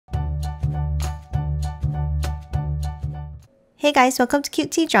Hey guys, welcome to Cute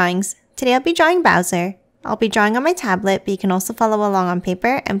Tea Drawings. Today I'll be drawing Bowser. I'll be drawing on my tablet, but you can also follow along on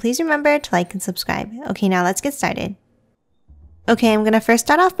paper, and please remember to like and subscribe. Okay, now let's get started. Okay, I'm going to first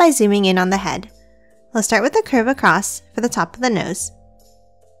start off by zooming in on the head. Let's start with a curve across for the top of the nose.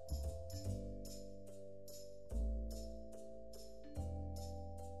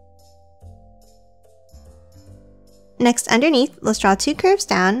 Next, underneath, let's draw two curves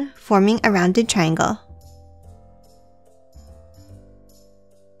down, forming a rounded triangle.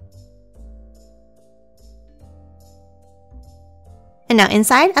 And now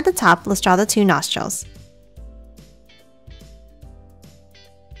inside at the top, let's draw the two nostrils.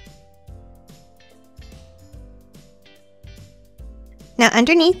 Now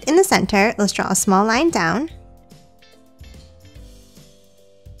underneath in the center, let's draw a small line down.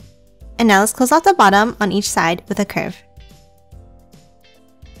 And now let's close off the bottom on each side with a curve.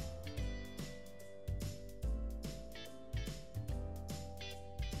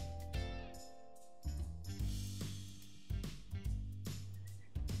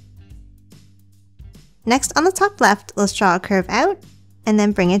 Next, on the top left, let's draw a curve out and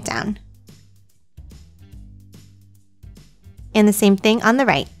then bring it down. And the same thing on the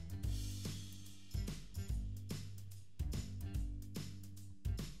right.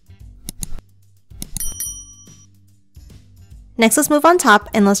 Next, let's move on top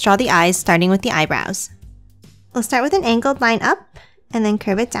and let's draw the eyes, starting with the eyebrows. Let's start with an angled line up and then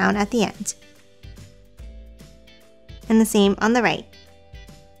curve it down at the end. And the same on the right.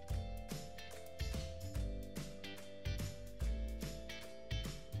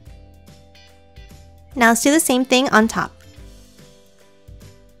 Now let's do the same thing on top.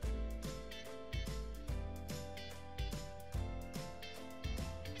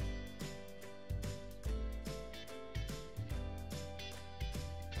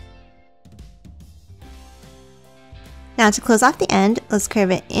 Now to close off the end, let's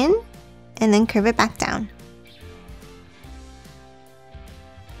curve it in and then curve it back down.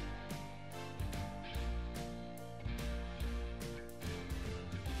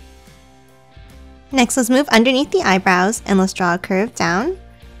 Next, let's move underneath the eyebrows and let's draw a curve down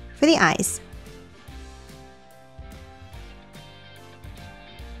for the eyes.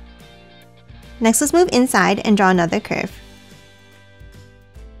 Next, let's move inside and draw another curve.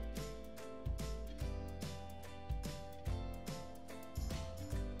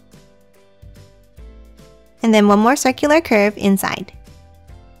 And then one more circular curve inside.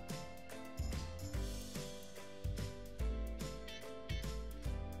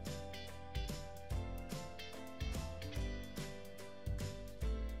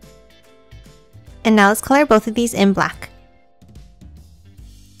 And now let's color both of these in black.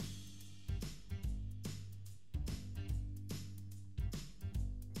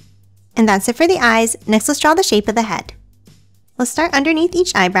 And that's it for the eyes. Next, let's draw the shape of the head. Let's start underneath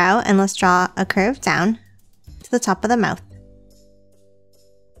each eyebrow and let's draw a curve down to the top of the mouth.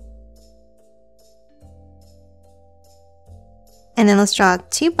 And then let's draw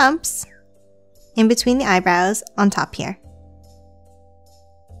two bumps in between the eyebrows on top here.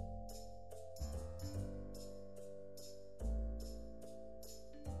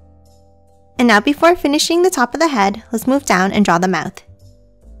 And now before finishing the top of the head, let's move down and draw the mouth.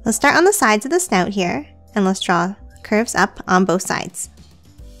 Let's start on the sides of the snout here, and let's draw curves up on both sides.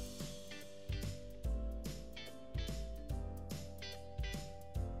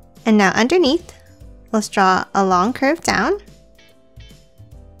 And now underneath, let's draw a long curve down,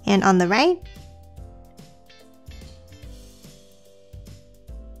 and on the right,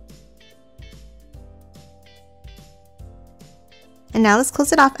 and now let's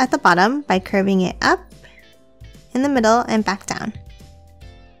close it off at the bottom by curving it up, in the middle, and back down.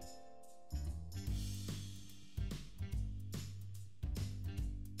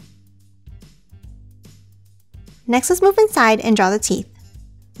 Next, let's move inside and draw the teeth.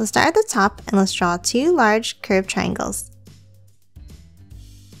 Let's start at the top and let's draw two large curved triangles.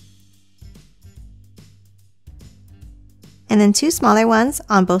 And then two smaller ones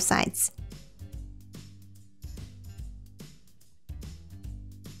on both sides.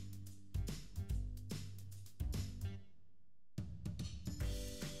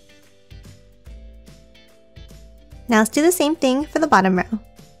 Now let's do the same thing for the bottom row.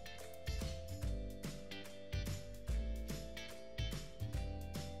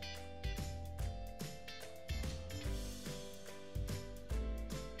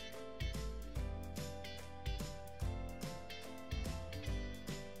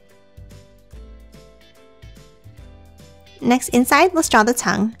 Next, inside, let's draw the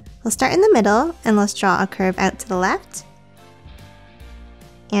tongue. Let's start in the middle and let's draw a curve out to the left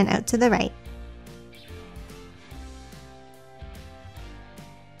and out to the right.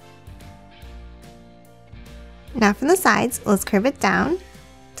 Now from the sides, let's curve it down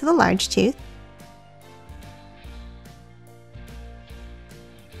to the large tooth.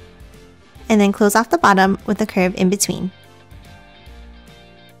 And then close off the bottom with a curve in between.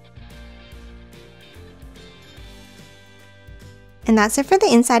 And that's it for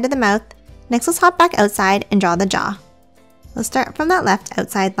the inside of the mouth. Next, let's hop back outside and draw the jaw. Let's start from that left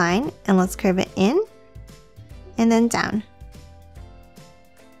outside line and let's curve it in and then down.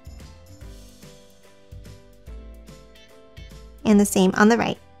 And the same on the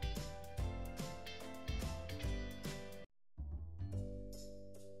right.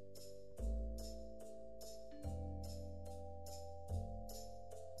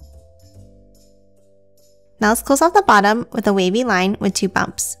 Now let's close off the bottom with a wavy line with 2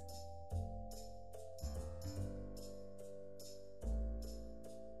 bumps.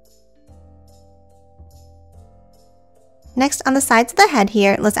 Next, on the sides of the head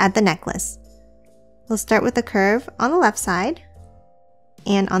here, let's add the necklace. We'll start with a curve on the left side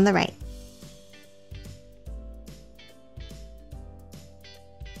and on the right.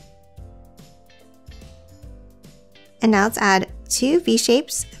 And now let's add 2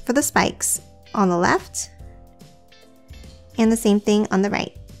 V-shapes for the spikes on the left and the same thing on the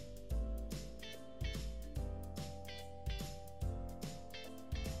right.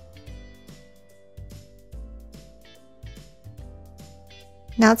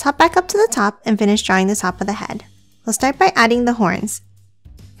 Now let's hop back up to the top and finish drawing the top of the head. We'll start by adding the horns.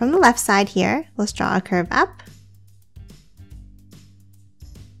 From the left side here, let's draw a curve up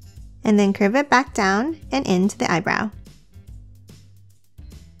and then curve it back down and into the eyebrow.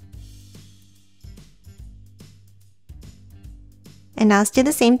 And now let's do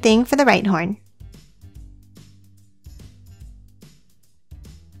the same thing for the right horn.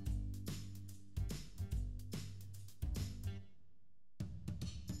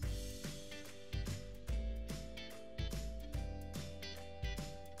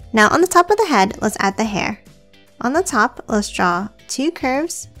 Now on the top of the head, let's add the hair. On the top, let's draw 2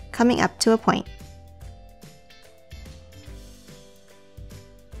 curves coming up to a point.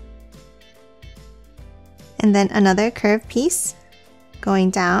 And then another curved piece going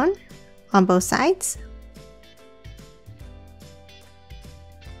down on both sides.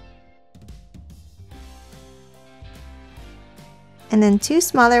 And then 2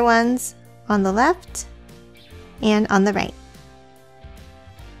 smaller ones on the left and on the right.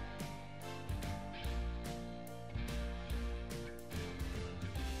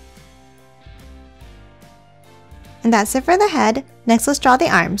 And that's it for the head. Next, let's draw the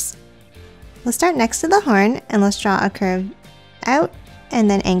arms. Let's start next to the horn and let's draw a curve out and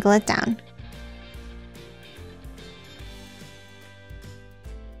then angle it down.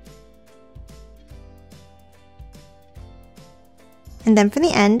 And then for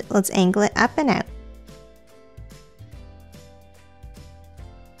the end, let's angle it up and out.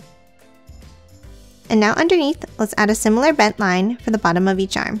 And now underneath, let's add a similar bent line for the bottom of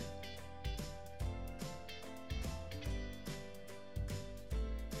each arm.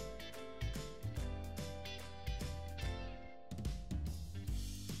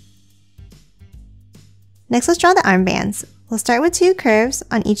 Next, let's draw the armbands. We'll start with 2 curves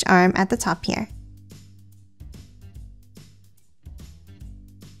on each arm at the top here.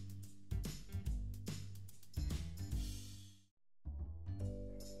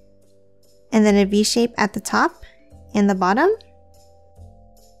 And then a V shape at the top and the bottom.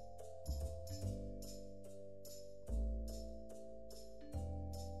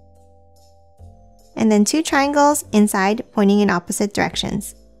 And then 2 triangles inside pointing in opposite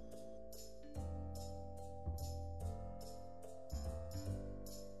directions.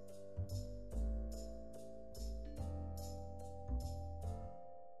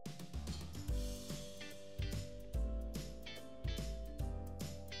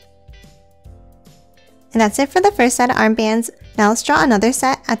 And that's it for the first set of armbands. Now let's draw another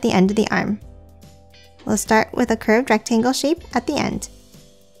set at the end of the arm. We'll start with a curved rectangle shape at the end.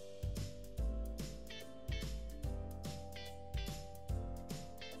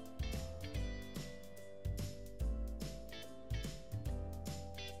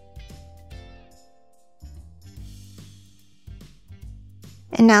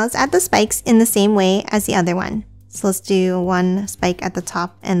 And now let's add the spikes in the same way as the other one. So let's do 1 spike at the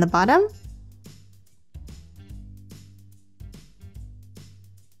top and the bottom.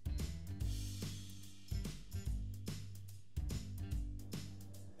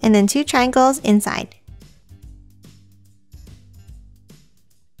 And then 2 triangles inside.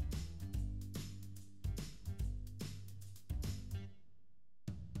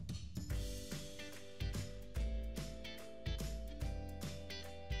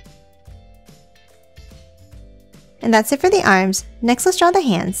 And that's it for the arms. Next, let's draw the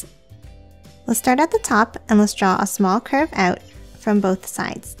hands. Let's start at the top and let's draw a small curve out from both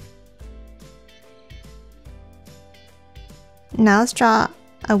sides. Now let's draw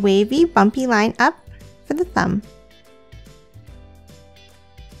a wavy, bumpy line up for the thumb.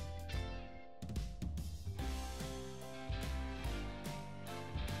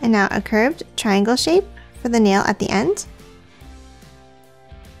 And now a curved triangle shape for the nail at the end.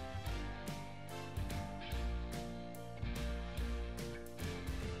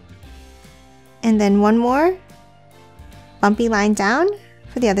 And then one more bumpy line down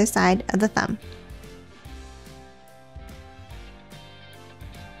for the other side of the thumb.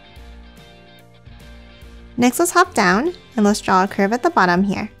 Next, let's hop down and let's draw a curve at the bottom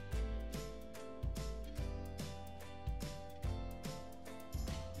here.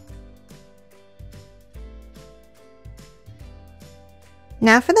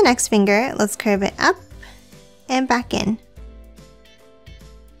 Now for the next finger, let's curve it up and back in.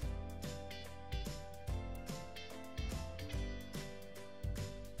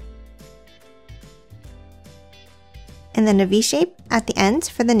 And then a V shape at the end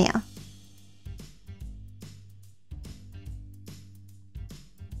for the nail.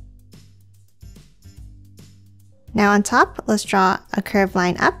 Now on top, let's draw a curved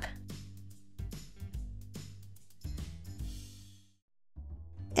line up.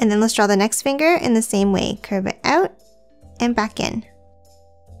 And then let's draw the next finger in the same way, curve it out and back in.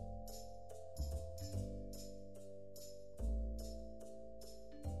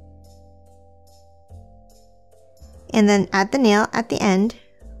 And then add the nail at the end.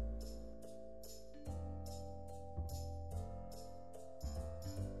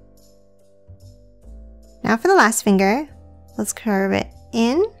 Now for the last finger, let's curve it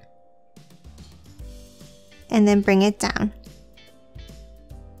in and then bring it down.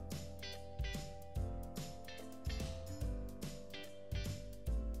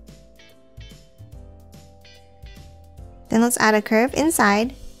 Then let's add a curve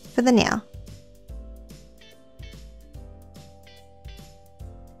inside for the nail.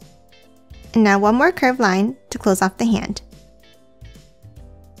 And now one more curved line to close off the hand.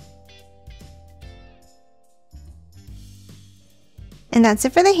 And that's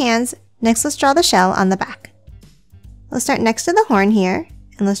it for the hands. Next, let's draw the shell on the back. Let's start next to the horn here,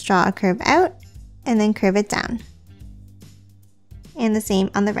 and let's draw a curve out, and then curve it down. And the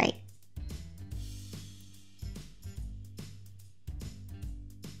same on the right.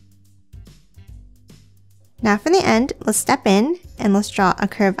 Now for the end, let's step in, and let's draw a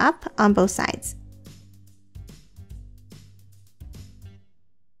curve up on both sides.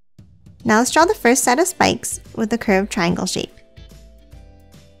 Now let's draw the first set of spikes with a curved triangle shape.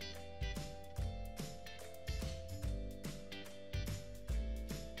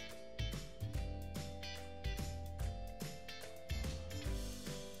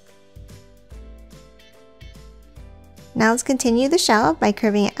 Now let's continue the shell by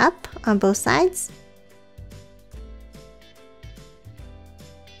curving it up on both sides.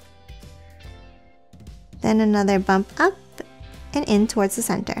 Then another bump up and in towards the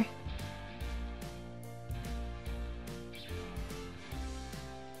center.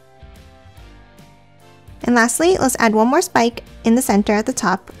 And lastly, let's add one more spike in the center at the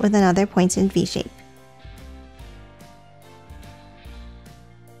top with another pointed V shape.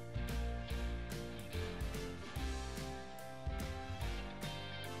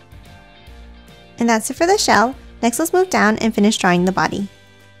 And that's it for the shell. Next, let's move down and finish drawing the body.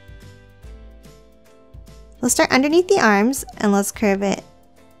 Let's start underneath the arms and let's curve it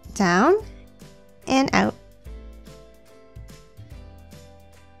down and out.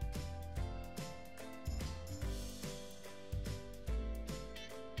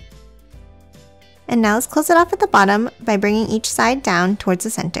 And now let's close it off at the bottom by bringing each side down towards the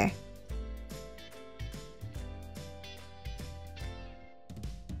center.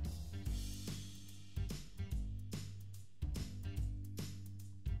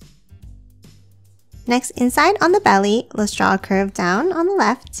 Next, inside on the belly, let's draw a curve down on the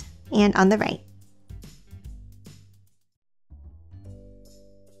left and on the right.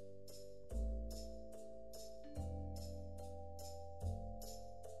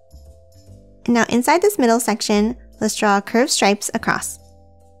 And now inside this middle section, let's draw curved stripes across.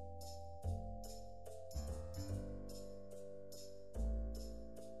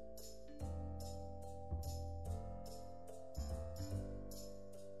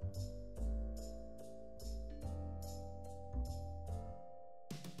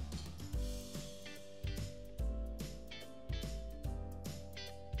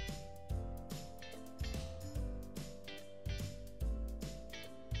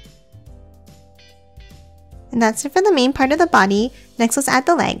 And that's it for the main part of the body. Next, let's add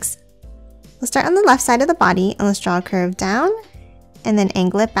the legs. We'll start on the left side of the body and let's draw a curve down and then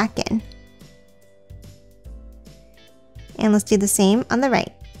angle it back in. And let's do the same on the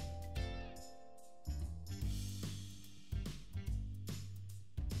right.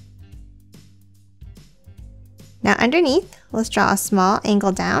 Now underneath, let's draw a small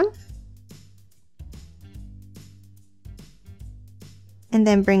angle down. And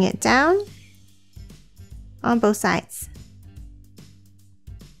then bring it down on both sides.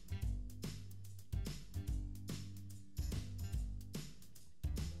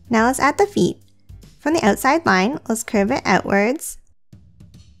 Now let's add the feet. From the outside line, let's curve it outwards.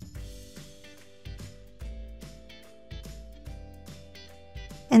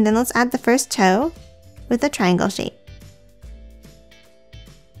 And then let's add the first toe with a triangle shape.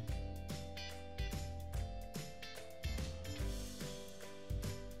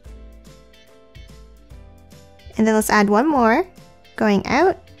 And then let's add one more, going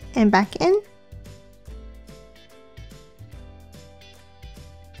out and back in.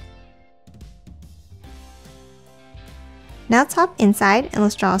 Now let's hop inside and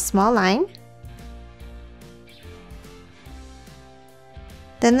let's draw a small line.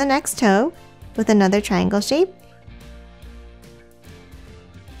 Then the next toe with another triangle shape.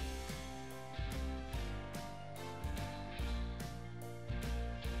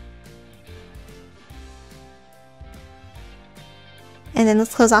 And then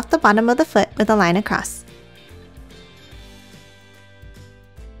let's close off the bottom of the foot with a line across.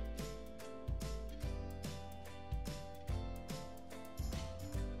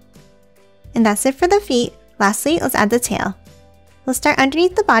 And that's it for the feet. Lastly, let's add the tail. Let's start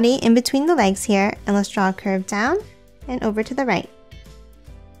underneath the body in between the legs here and let's draw a curve down and over to the right.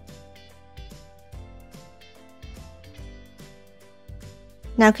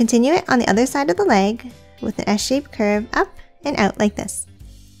 Now continue it on the other side of the leg with an S-shaped curve up and out like this.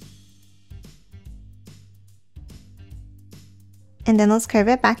 And then let's curve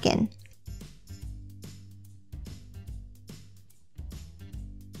it back in.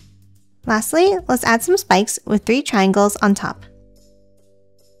 Lastly, let's add some spikes with 3 triangles on top.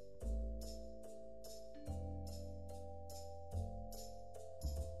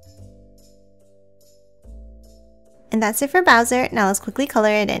 And that's it for Bowser. Now let's quickly color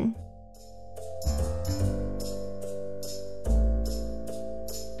it in.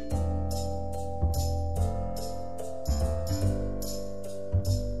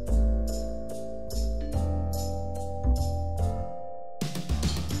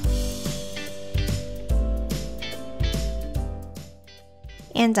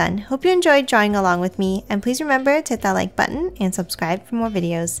 And done. Hope you enjoyed drawing along with me, and please remember to hit that like button and subscribe for more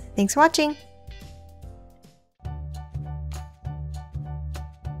videos. Thanks for watching!